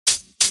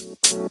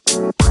Gone.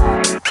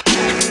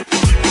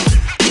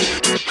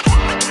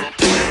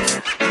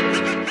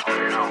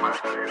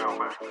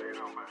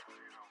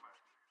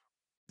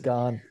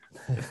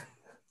 All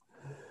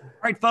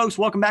right, folks,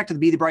 welcome back to the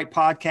Be the Bright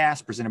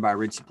podcast presented by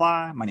Ridge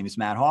Supply. My name is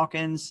Matt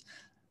Hawkins.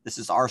 This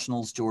is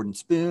Arsenal's Jordan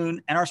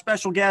Spoon, and our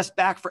special guest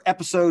back for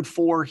episode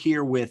 4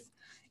 here with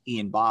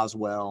Ian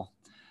Boswell.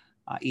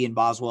 Ian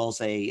Boswell's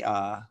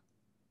a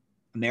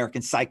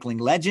American cycling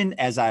legend,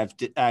 as I've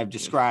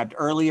described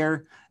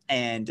earlier,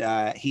 and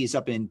he's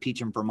up in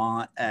Peacham,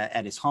 Vermont,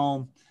 at his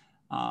home.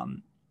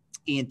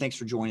 Ian, thanks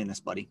for joining us,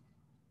 buddy.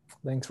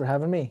 Thanks for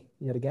having me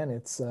yet again.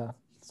 It's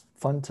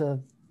fun to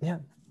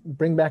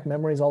bring back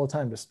memories all the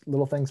time. Just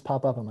little things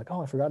pop up. I'm like,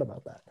 oh, I forgot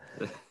about that.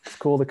 It's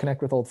cool to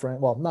connect with old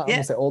friends. Well, I'm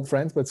gonna say old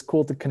friends, but it's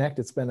cool to connect.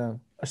 It's been a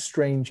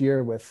strange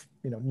year with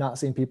not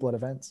seeing people at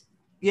events.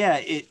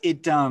 Yeah,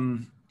 it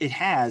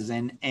has,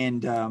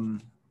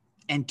 and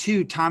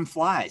two, time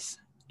flies.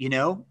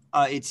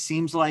 It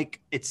seems like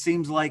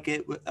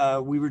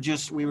we were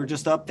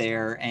just up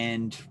there,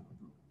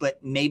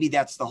 but maybe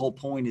that's the whole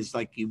point, is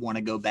like you want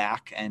to go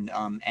back and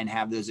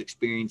have those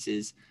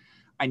experiences.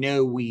 I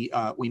know we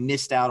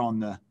missed out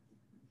on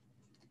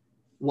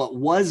what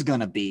was going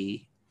to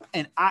be,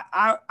 and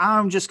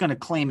I'm just going to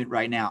claim it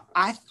right now.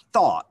 I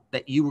thought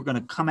that you were going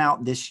to come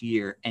out this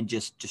year and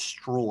just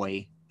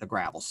destroy the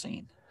gravel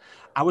scene.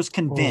 I was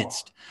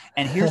convinced. Oh.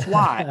 And here's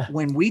why.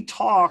 When we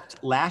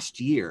talked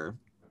last year,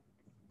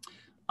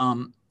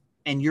 and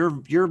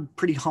you're a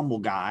pretty humble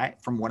guy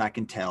from what I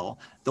can tell,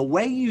 the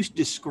way you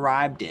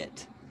described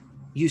it,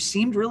 you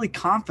seemed really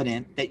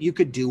confident that you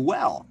could do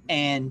well.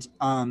 And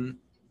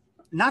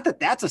not that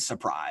that's a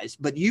surprise,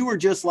 but you were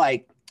just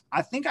like,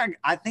 I think I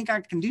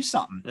can do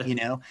something,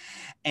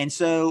 And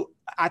so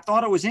I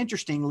thought it was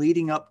interesting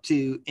leading up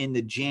to in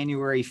the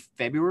January,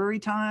 February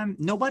time,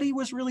 nobody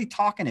was really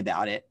talking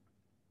about it.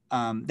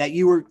 That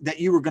you were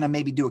going to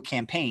maybe do a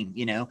campaign,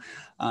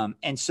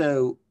 and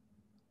so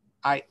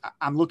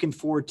I'm looking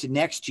forward to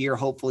next year.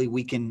 Hopefully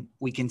we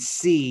can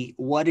see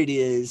what it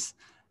is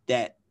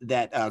that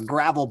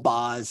Gravel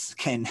Boz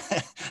can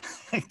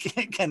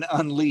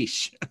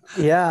unleash.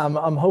 Yeah,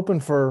 I'm hoping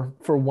for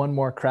one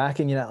more crack.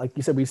 And like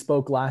you said, we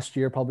spoke last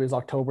year, probably it was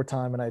October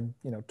time, and I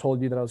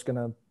told you that I was going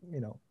to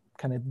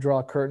kind of draw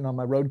a curtain on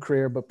my road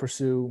career, but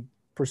pursue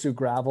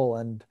gravel.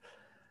 And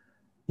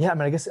yeah, I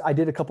mean, I guess I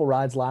did a couple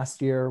rides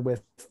last year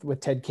with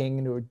Ted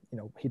King, who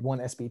he'd won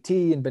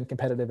SBT and been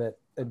competitive at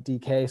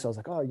DK. So I was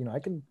like, oh,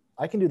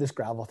 I can do this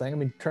gravel thing. I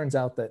mean, turns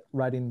out that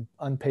riding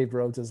unpaved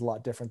roads is a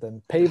lot different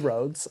than paved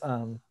roads.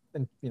 And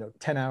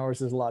 10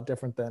 hours is a lot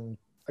different than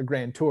a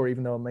Grand Tour,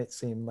 even though it might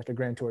seem like a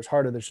Grand Tour is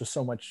harder. There's just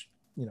so much,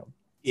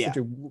 such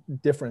a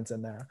difference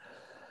in there.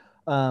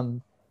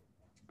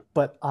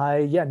 But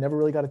I never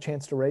really got a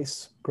chance to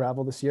race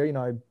gravel this year.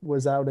 I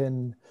was out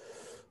in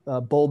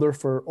Boulder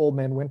for Old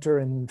Man Winter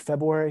in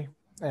February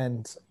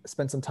and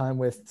spent some time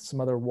with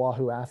some other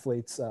Wahoo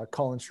athletes.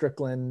 Colin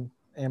Strickland,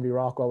 Amity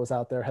Rockwell was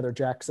out there, Heather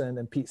Jackson,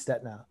 and Pete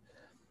Stetna.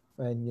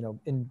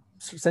 And,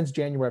 since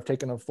January, I've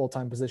taken a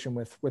full-time position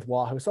with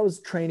Wahoo. So I was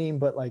training,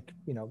 but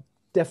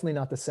definitely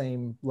not the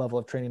same level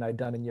of training I'd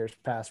done in years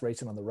past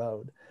racing on the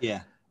road.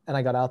 Yeah. And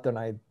I got out there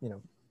and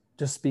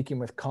just speaking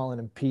with Colin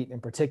and Pete in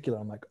particular,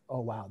 I'm like,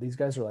 oh, wow, these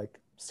guys are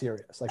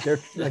serious.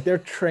 They're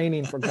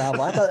training for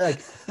gravel. I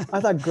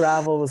thought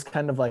gravel was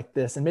kind of like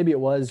this, and maybe it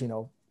was,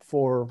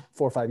 4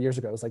 or 5 years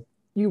ago. It was like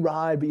you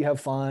ride, but you have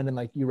fun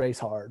and you race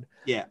hard.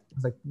 Yeah.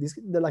 It's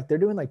like they're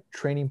doing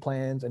training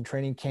plans and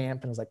training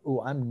camp, and I was like,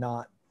 oh, I'm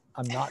not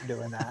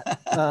doing that.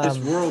 It's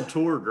World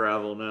Tour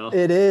gravel now.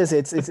 It is.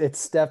 It's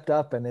stepped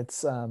up, and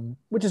it's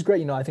which is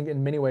great. I think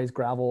in many ways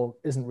gravel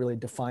isn't really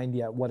defined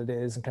yet what it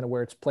is and kind of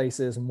where its place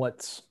is and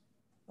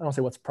I don't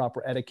say what's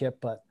proper etiquette,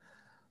 but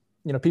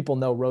people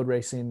know road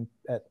racing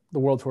at the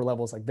World Tour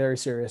level is very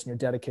serious and you're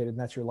dedicated and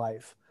that's your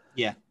life.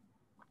 Yeah.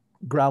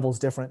 Gravel's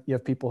different. You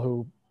have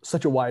people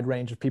such a wide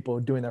range of people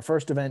doing their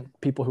first event,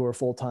 people who are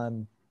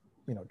full-time,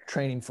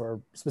 training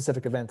for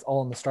specific events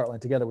all in the start line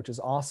together, which is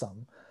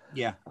awesome.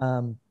 Yeah.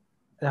 And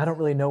I don't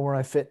really know where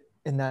I fit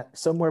in that,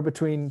 somewhere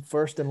between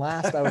first and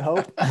last, I would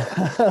hope.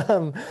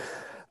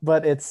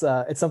 But it's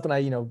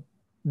something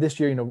this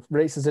year,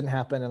 races didn't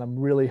happen, and I'm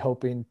really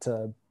hoping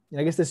to,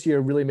 I guess this year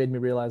really made me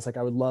realize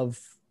I would love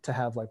to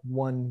have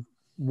one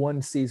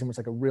season where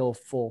it's a real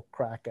full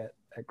crack at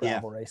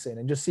gravel racing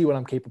and just see what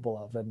I'm capable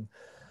of.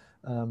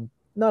 And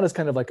not as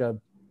kind of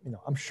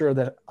I'm sure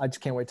that I just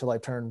can't wait till I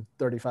turn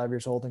 35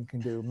 years old and can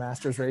do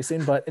masters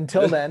racing. But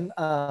until then,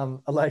 I'd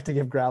like to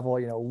give gravel,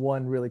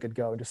 one really good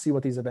go and just see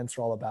what these events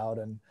are all about,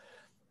 and,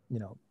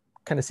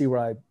 kind of see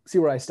where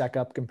I stack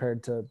up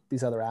compared to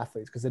these other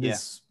athletes. Cause it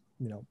is,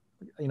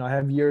 I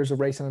have years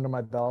of racing under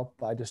my belt,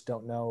 but I just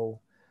don't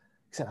know.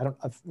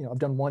 I've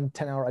done 1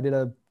 10-hour. I did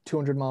a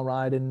 200-mile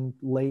ride in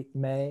late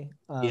May,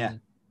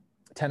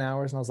 10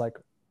 hours. And I was like,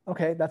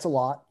 okay, that's a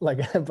lot.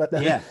 But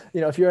then,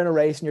 if you're in a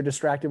race and you're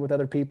distracted with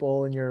other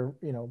people and you're,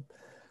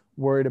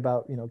 worried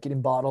about,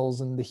 getting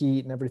bottles and the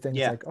heat and everything,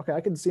 it's okay,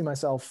 I can see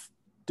myself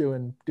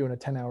doing a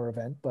 10-hour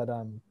event, but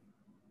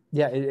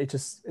yeah,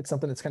 it's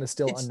something that's kind of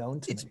still unknown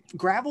to me.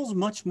 Gravel's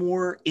much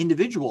more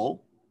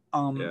individual,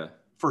 Yeah.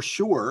 for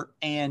sure.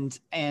 And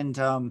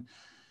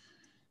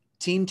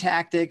team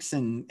tactics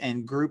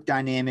and group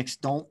dynamics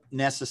don't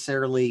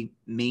necessarily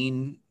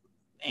mean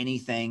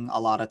anything a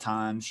lot of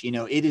times. You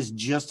know, it is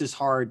just as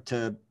hard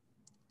to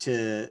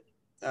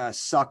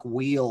suck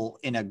wheel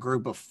in a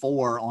group of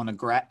 4 on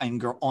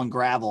on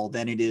gravel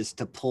than it is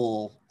to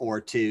pull or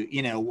to,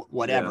 you know,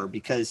 whatever,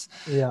 because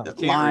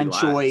line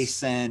relax.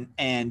 Choice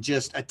and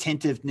just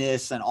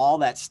attentiveness and all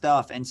that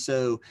stuff. And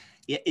so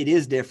it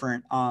is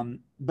different.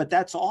 But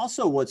that's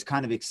also what's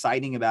kind of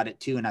exciting about it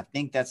too. And I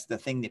think that's the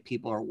thing that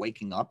people are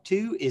waking up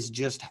to, is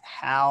just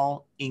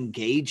how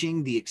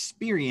engaging the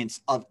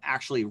experience of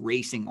actually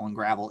racing on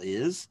gravel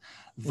is.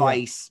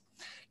 Vice,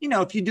 you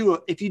know, if you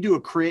do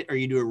a crit or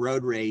you do a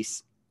road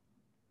race,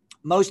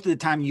 most of the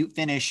time you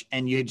finish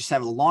and you just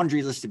have a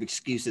laundry list of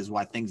excuses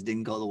why things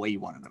didn't go the way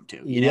you wanted them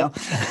to, you know?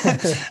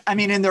 I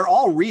mean, and they're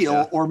all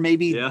real, or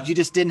maybe you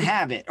just didn't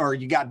have it or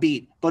you got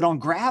beat. But on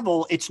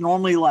gravel, it's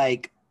normally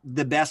like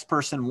the best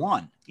person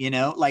won, you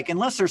know, like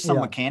unless there's some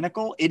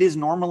mechanical, it is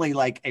normally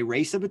like a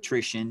race of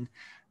attrition,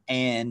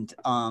 and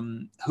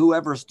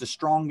whoever's the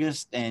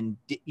strongest and,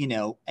 you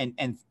know,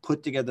 and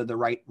put together the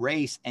right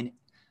race. And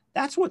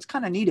that's what's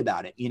kind of neat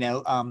about it. You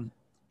know,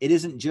 it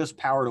isn't just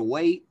power to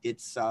weight.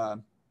 It's,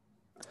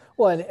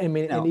 well, and I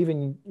mean, and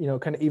even, you know,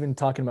 kind of even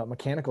talking about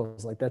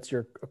mechanicals, like that's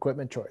your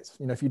equipment choice.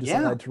 You know, if you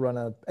decide to run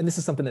and this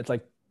is something that's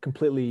like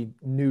completely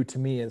new to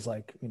me, is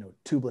like, you know,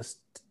 tubeless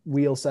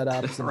wheel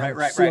setups and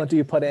sealant do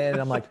you put in.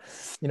 And I'm like,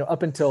 you know,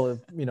 up until,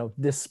 you know,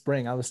 this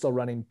spring, I was still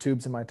running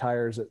tubes in my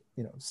tires at,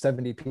 you know,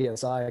 70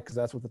 PSI, because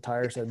that's what the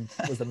tire said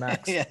was the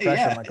max pressure.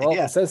 I'm like, well,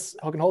 it says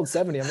I can hold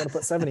 70. I'm going to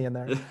put 70 in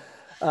there.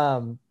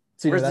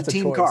 So, you where's know, that's the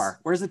team car?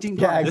 Where's the team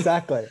car? Yeah,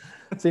 exactly.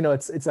 So, you know,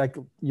 it's like,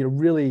 you know,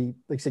 really,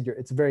 like I said,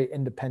 it's a very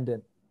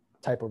independent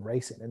type of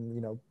racing, and,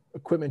 you know,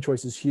 equipment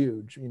choice is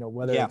huge, you know,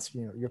 whether it's,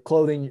 you know, your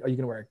clothing, are you going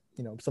to wear,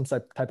 you know, some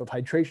type of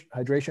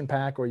hydration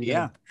pack, or you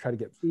going to try to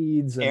get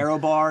feeds and aero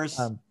bars,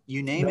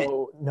 you name it.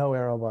 No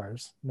aero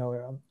bars, no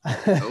aero.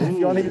 If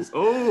you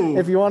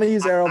want to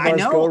use aero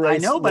bars, go race.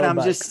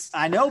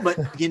 I know,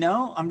 but you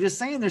know, I'm just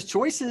saying there's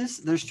choices.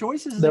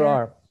 There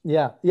are.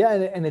 Yeah.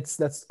 And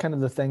that's kind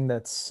of the thing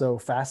that's so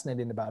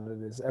fascinating about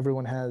it, is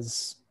everyone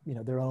has, you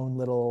know, their own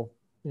little,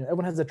 you know,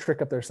 everyone has a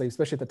trick up their sleeve,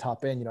 especially at the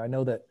top end. You know, I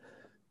know that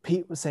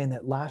Pete was saying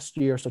that last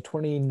year, so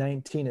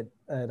 2019 at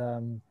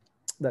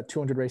that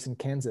 200 race in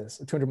Kansas,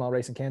 a 200-mile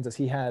race in Kansas,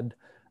 he had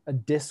a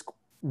disc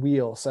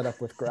wheel set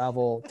up with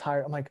gravel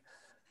tire. I'm like,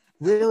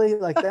 really?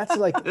 Like that's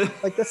like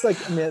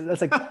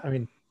I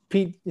mean,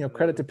 Pete, you know,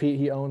 credit to Pete,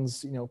 he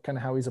owns, you know, kind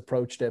of how he's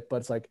approached it, but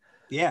it's like,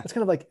 it's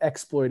kind of like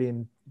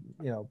exploiting,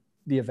 you know,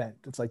 the event.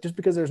 It's like, just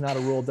because there's not a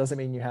rule doesn't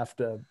mean you have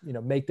to, you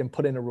know, make them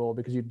put in a rule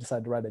because you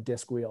decide to ride a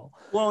disc wheel.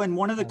 Well, and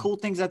one of the cool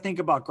things I think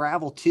about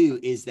gravel too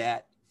is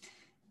that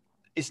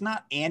it's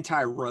not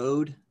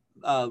anti-road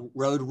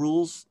road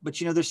rules, but,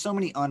 you know, there's so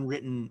many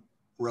unwritten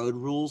road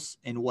rules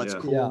and what's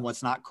cool and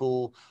what's not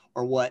cool,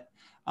 or what.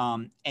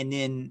 And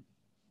then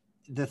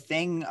the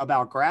thing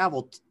about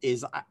gravel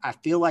is I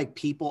feel like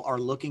people are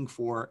looking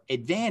for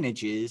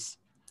advantages,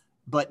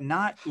 but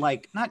not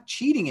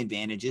cheating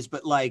advantages,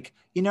 but like,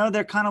 you know,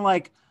 they're kind of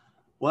like,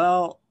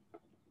 well,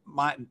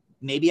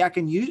 maybe I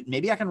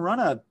can run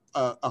a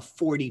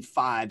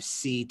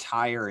 45C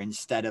tire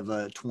instead of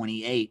a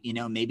 28, you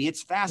know, maybe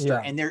it's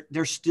faster. And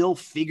they're still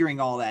figuring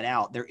all that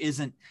out. There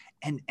isn't,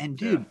 and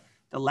dude,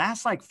 the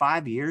last like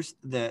 5 years,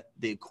 the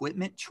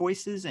equipment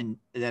choices and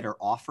that are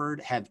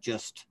offered have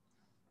just,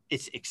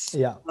 it's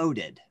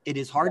exploded. It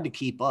is hard to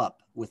keep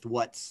up with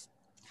what's,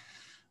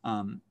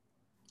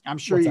 I'm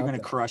sure you're going to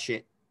crush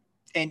it.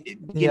 And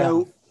you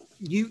know,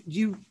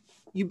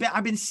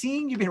 I've been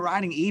seeing you've been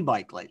riding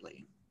e-bike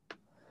lately,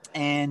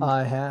 and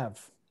I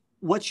have.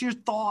 What's your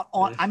thought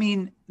on, I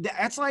mean,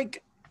 that's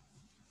like,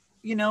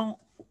 you know,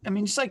 I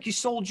mean, it's like you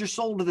sold your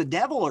soul to the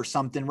devil or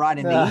something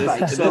riding the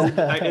e-bike. So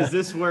is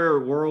this where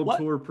World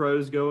Tour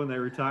pros go when they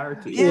retire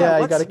to? Yeah,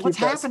 you got to keep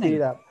that speed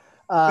up.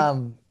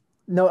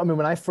 No, I mean,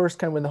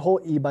 when the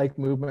whole e-bike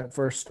movement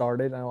first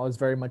started, I was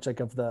very much like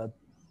of the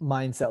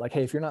mindset, like,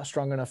 hey, if you're not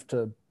strong enough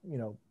to, you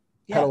know,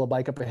 pedal a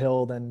bike up a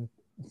hill, then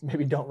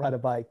maybe don't ride a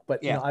bike.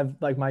 But, you know, I've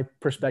like, my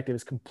perspective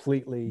is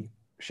completely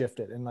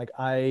shifted. And like,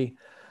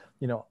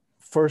 you know,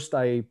 first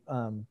my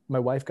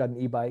wife got an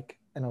e-bike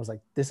and I was like,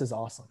 this is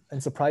awesome.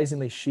 And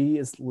surprisingly, she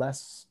is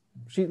less,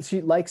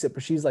 she likes it,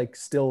 but she's like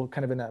still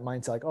kind of in that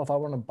mindset, like, oh, if I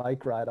want a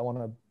bike ride, I want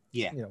to,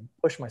 you know,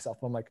 push myself.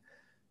 I'm like,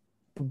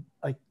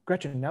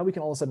 Gretchen, now we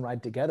can all of a sudden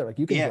ride together. Like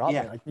you can drop me.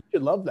 Like you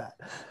should love that.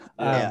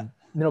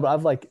 You know, but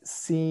I've like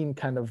seen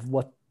kind of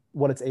what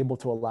it's able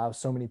to allow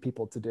so many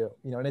people to do,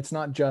 you know, and it's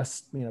not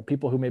just, you know,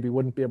 people who maybe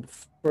wouldn't be able,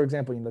 for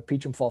example, you know, the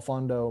Peachum Fall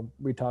Fondo,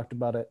 we talked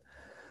about it.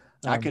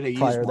 I could have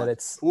used one. That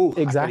it's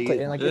exactly.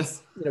 And like,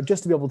 it's, you know,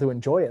 just to be able to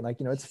enjoy it. Like,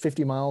 you know, it's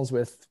 50 miles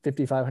with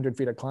 5,500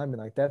 feet of climbing.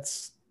 Like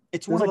that's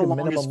It's there's one of like the a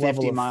minimum longest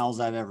level 50 of miles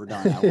I've ever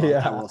done.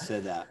 I will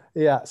say that.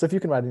 Yeah. So if you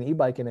can ride an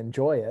e-bike and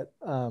enjoy it,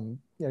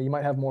 you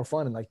might have more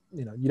fun, and like,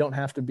 you don't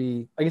have to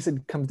be, I guess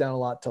it comes down a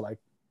lot to like,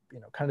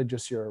 kind of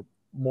just your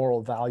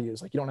moral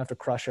values. Like you don't have to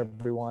crush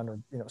everyone or,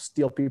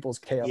 steal people's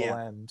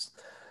KLMs.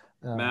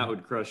 Matt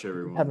would crush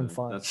everyone. Having then.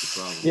 fun. That's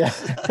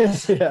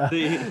the Yeah.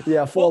 problem.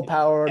 Yeah. Full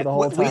power the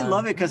whole time. We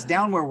love it because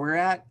down where we're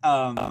at,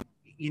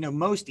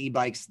 most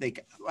e-bikes,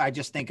 I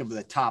just think of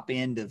the top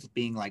end of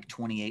being like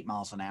 28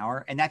 miles an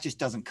hour, and that just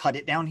doesn't cut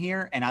it down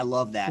here. And I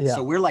love that. Yeah.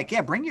 So we're like,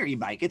 yeah, bring your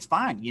e-bike. It's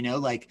fine.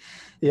 Like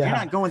if you're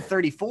not going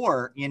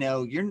 34,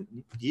 you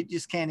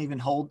just can't even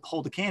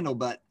hold a candle.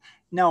 But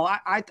no,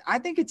 I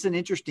think it's an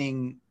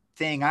interesting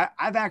thing.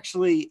 I've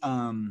actually,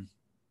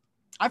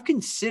 I've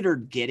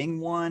considered getting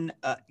one,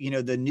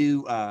 the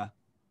new,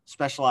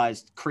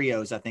 Specialized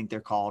Creos, I think they're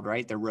called,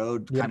 right? The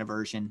road kind of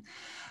version.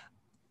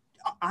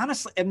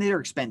 Honestly, I mean, they're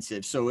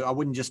expensive, so I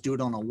wouldn't just do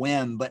it on a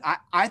whim, but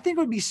I think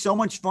it would be so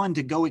much fun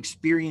to go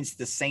experience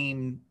the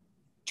same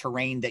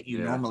terrain that you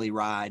normally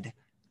ride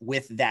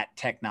with that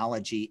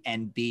technology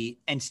and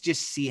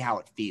just see how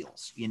it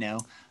feels,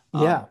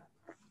 Yeah.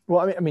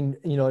 Well, I mean,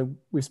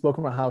 we've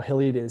spoken about how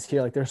hilly it is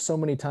here. Like there's so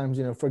many times,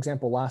 for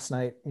example, last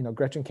night,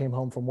 Gretchen came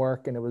home from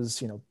work and it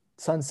was,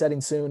 sun setting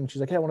soon. She's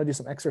like, hey, I want to do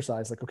some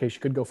exercise. Like, okay, she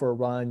could go for a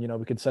run.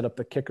 We could set up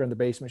the kicker in the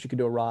basement. She could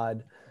do a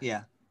ride.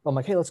 Yeah. I'm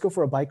like, hey, let's go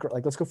for a bike.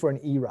 Like, let's go for an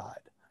e-ride.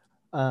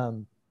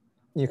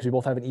 Because we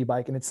both have an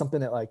e-bike, and it's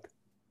something that like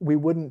we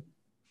wouldn't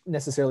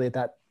necessarily at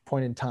that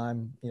point in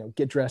time,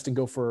 get dressed and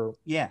go for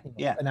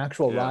an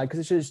actual ride because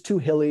it's just too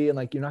hilly and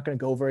like you're not going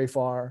to go very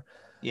far.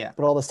 Yeah.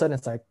 But all of a sudden,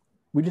 it's like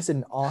we just did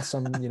an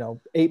awesome,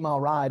 8-mile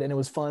ride, and it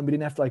was fun. We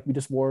didn't have to we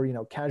just wore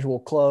casual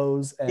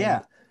clothes and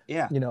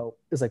it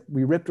was like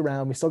we ripped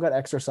around. We still got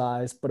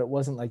exercise, but it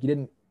wasn't like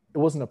it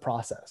wasn't a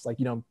process. Like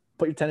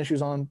put your tennis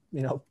shoes on,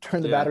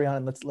 turn the battery on,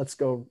 and let's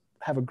go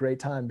have a great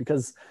time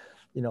because,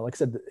 like I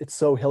said, it's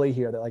so hilly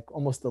here that like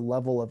almost the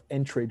level of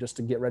entry just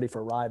to get ready for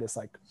a ride is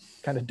like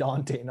kind of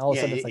daunting. All of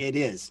a sudden it's like, it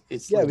is.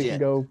 It's legit.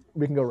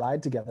 we can go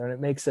ride together, and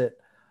it makes it,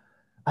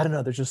 I don't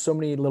know. There's just so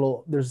many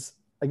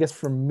I guess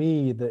for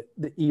me, the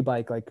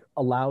e-bike like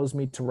allows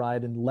me to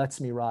ride and lets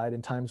me ride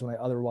in times when I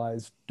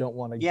otherwise don't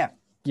want to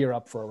gear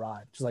up for a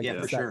ride. Just like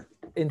for sure.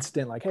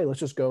 Instant, like, hey, let's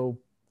just go.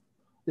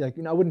 Like,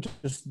 I wouldn't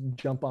just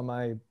jump on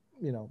my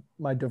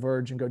my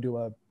Diverge and go do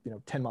a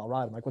 10-mile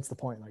ride. I'm like, what's the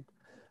point? Like,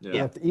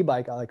 with the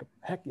e-bike, I like,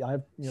 heck yeah, I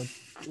have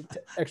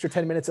extra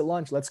 10 minutes at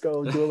lunch. Let's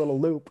go do a little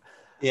loop.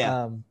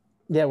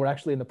 We're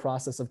actually in the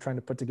process of trying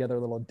to put together a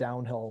little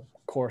downhill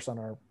course on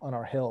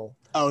our hill.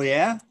 Oh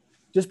yeah.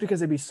 Just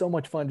because it'd be so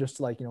much fun, just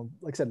to like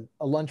I said,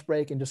 a lunch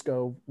break and just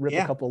go rip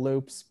a couple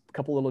loops, a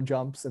couple little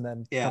jumps, and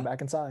then come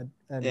back inside.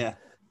 And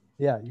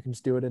you can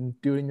just do it in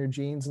your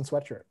jeans and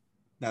sweatshirt.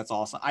 That's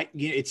awesome.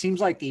 It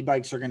seems like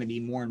e-bikes are going to be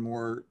more and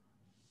more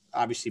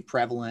obviously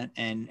prevalent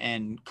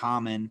and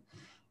common.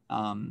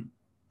 I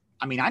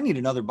mean, I need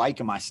another bike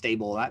in my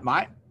stable.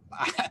 I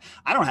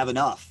don't have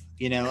enough,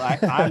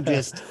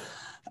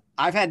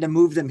 I've had to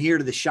move them here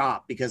to the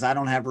shop because I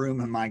don't have room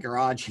in my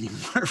garage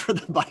anymore for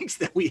the bikes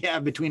that we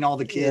have between all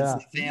the kids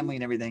and the family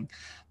and everything.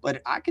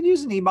 But I could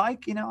use an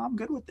e-bike, I'm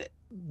good with it.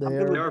 They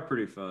are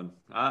pretty fun.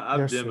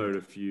 I've demoed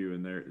a few,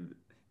 and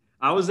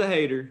I was a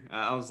hater.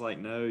 I was like,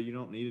 no, you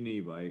don't need an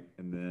e-bike.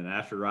 And then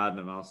after riding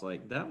them, I was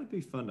like, that would be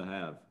fun to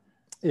have.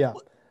 Yeah.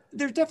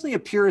 There's definitely a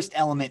purist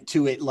element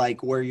to it,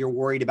 like where you're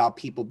worried about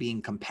people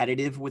being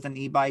competitive with an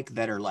e-bike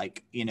that are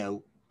like,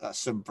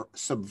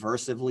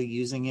 subversively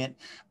using it.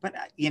 But,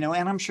 and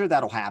I'm sure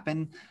that'll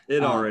happen.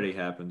 It already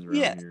happens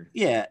around here.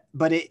 Yeah.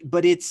 But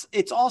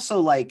it's also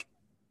like,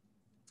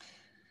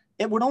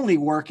 it would only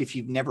work if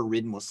you've never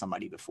ridden with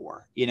somebody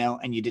before,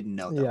 and you didn't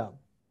know them.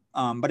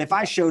 Yeah. But if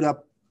I showed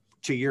up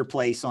to your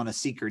place on a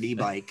secret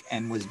e-bike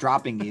and was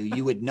dropping you,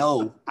 you would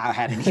know I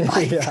had an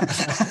e-bike.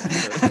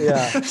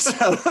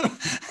 So,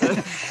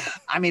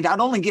 I mean, I'd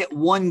only get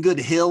one good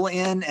hill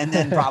in, and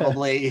then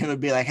probably it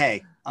would be like,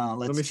 hey,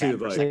 let me see the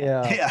bike.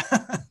 Yeah.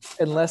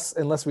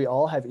 Unless we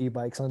all have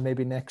e-bikes, and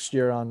maybe next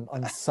year on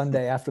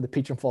Sunday after the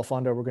Peach and Fall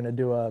Fondo, we're going to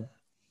do an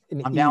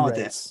I'm down with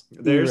this.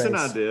 There's an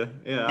idea.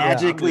 Yeah.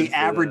 Magically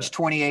average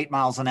 28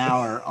 miles an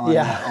hour on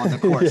the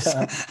course.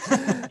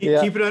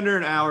 Keep it under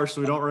an hour so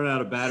we don't run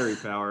out of battery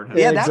power.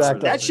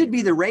 That should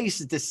be the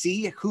race, to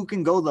see who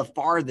can go the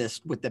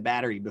farthest with the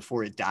battery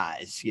before it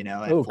dies,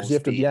 Oh, because you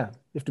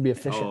have to be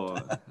efficient. Oh,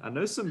 I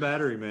know some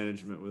battery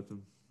management with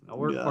them. I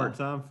work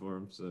part-time for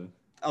them, so.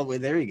 Oh, well,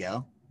 there you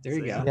go.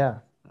 Yeah.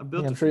 I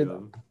built a few of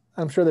them.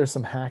 I'm sure there's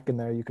some hack in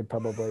there. You could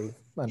probably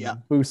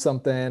boost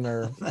something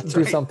or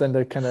do something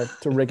to kind of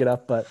to rig it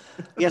up. But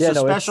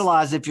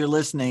Specialized, if you're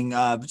listening,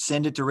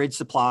 send it to Ridge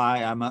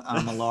Supply. I'm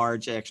a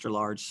large, extra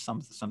large,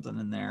 something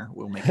in there.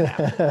 We'll make it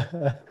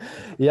happen.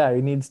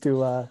 He needs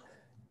to.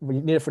 We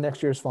need it for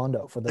next year's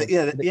Fondo for the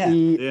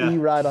E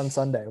ride on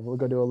Sunday. We'll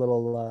go do a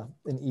little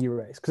an E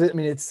race because I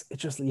mean it's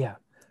just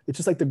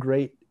like the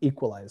great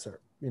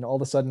equalizer. All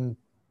of a sudden,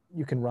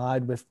 you can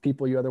ride with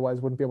people you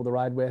otherwise wouldn't be able to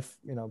ride with.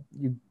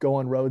 You go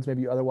on roads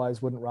maybe you otherwise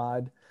wouldn't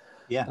ride.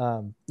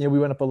 Yeah. We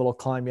went up a little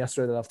climb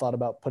yesterday that I've thought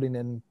about putting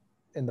in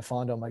the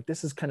Fondo. I'm like,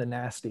 this is kind of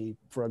nasty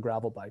for a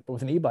gravel bike, but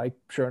with an e-bike,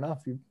 sure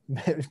enough, you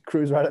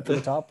cruise right up to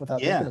the top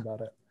without thinking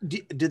about it.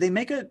 Do they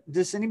make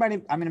does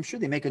anybody, I mean, I'm sure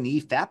they make an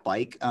e-fat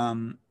bike.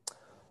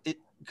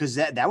 Because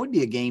that would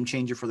be a game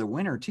changer for the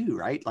winter too,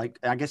 right? Like,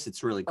 I guess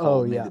it's really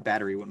cold. Maybe the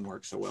battery wouldn't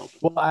work so well.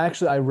 Well, I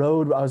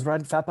was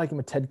riding fat biking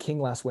with Ted King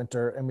last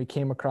winter, and we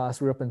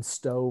were up in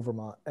Stowe,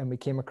 Vermont, and we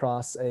came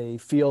across a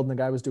field, and the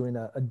guy was doing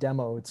a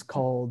demo. It's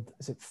called,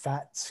 is it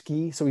Fat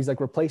Ski? So he's like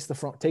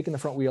taking the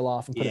front wheel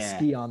off and put a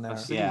ski on there.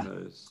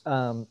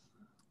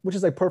 Which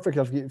is like perfect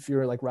if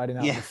you're like riding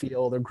out in the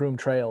field or groomed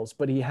trails.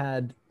 But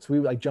so we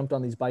like jumped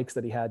on these bikes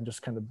that he had and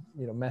just kind of,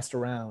 messed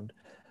around.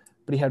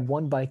 But he had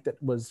one bike that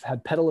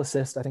had pedal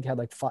assist. I think had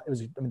like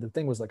the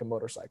thing was like a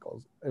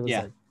motorcycle. It was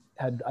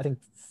had, I think,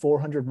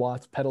 400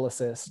 watts pedal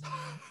assist,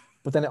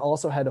 but then it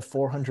also had a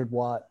 400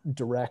 watt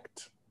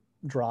direct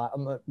drive.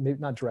 Maybe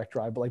not direct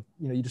drive, but like,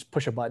 you just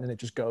push a button and it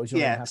just goes. You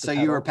don't even have to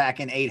pedal. You were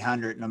packing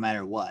 800 no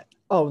matter what.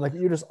 Oh, like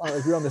you're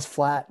on this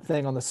flat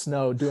thing on the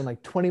snow doing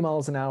like 20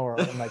 miles an hour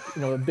and like,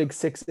 a big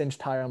 6-inch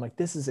tire. I'm like,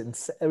 this is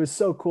insane. It was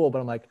so cool, but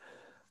I'm like,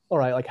 all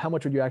right, like how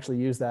much would you actually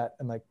use that?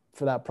 And like,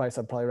 for that price,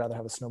 I'd probably rather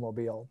have a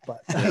snowmobile, but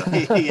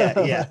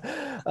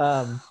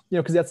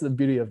because that's the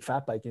beauty of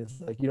fat biking is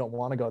like, you don't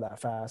want to go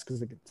that fast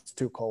because it's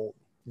too cold.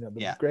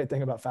 The great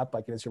thing about fat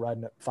biking is you're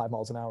riding at 5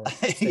 miles an hour.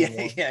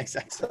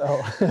 Exactly.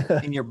 So,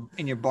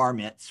 in your bar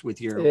mitts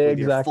with your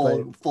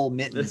full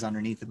mittens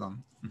underneath of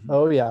them. Mm-hmm.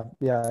 Oh yeah.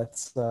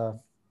 It's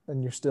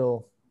and you're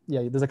still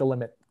there's like a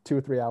limit, 2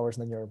 or 3 hours,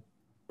 and then you're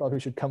probably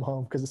should come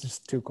home because it's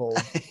just too cold.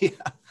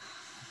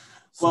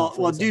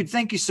 Well, dude,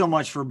 thank you so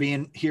much for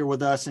being here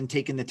with us and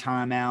taking the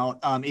time out.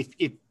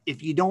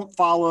 If you don't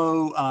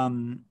follow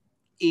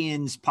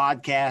Ian's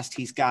podcast,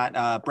 he's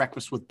got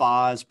Breakfast with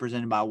Boz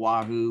presented by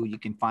Wahoo. You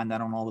can find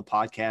that on all the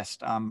podcast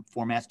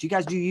formats. Do you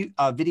guys do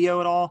video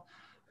at all,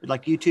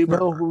 like YouTube?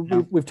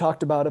 No, we've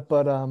talked about it,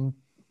 but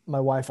my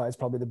Wi-Fi is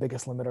probably the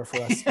biggest limiter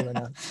for us doing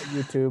a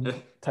YouTube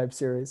type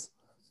series.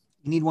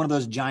 You need one of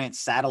those giant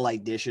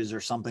satellite dishes or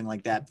something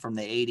like that from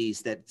the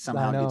 80s that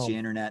somehow gets you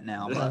internet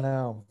now. But, I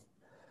know.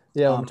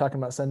 Yeah, we're talking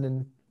about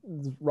sending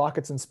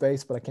rockets in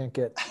space, but I can't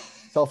get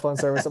cell phone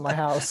service at my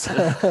house.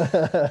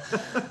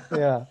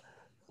 Yeah.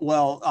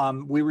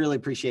 Well, we really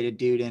appreciate it,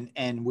 dude,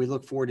 and we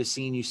look forward to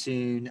seeing you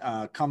soon.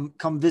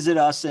 Come visit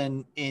us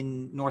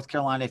in North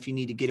Carolina if you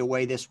need to get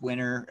away this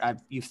winter.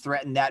 You've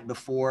threatened that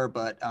before,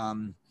 but I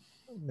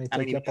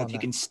don't even know if you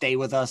can stay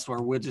with us,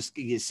 or we'll just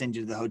send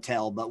you to the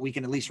hotel. But we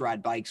can at least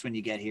ride bikes when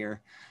you get here.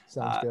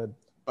 Sounds good.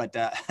 But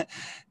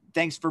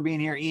thanks for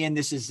being here, Ian.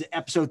 This is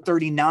episode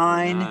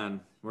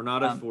 39. We're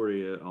not at 40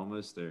 yet.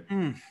 Almost there.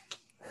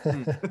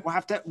 We'll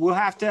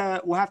have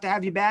to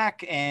have you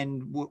back,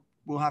 and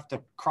we'll have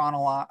to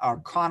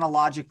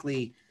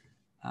chronologically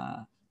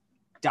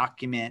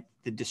document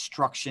the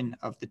destruction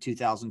of the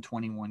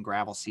 2021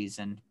 gravel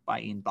season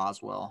by Ian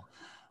Boswell.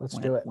 Let's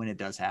do it when it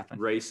does happen.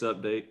 Race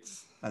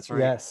updates. That's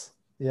right.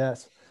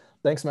 Yes.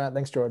 Thanks, Matt.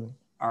 Thanks, Jordan.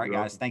 All right,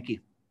 guys. Thank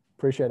you.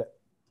 Appreciate it.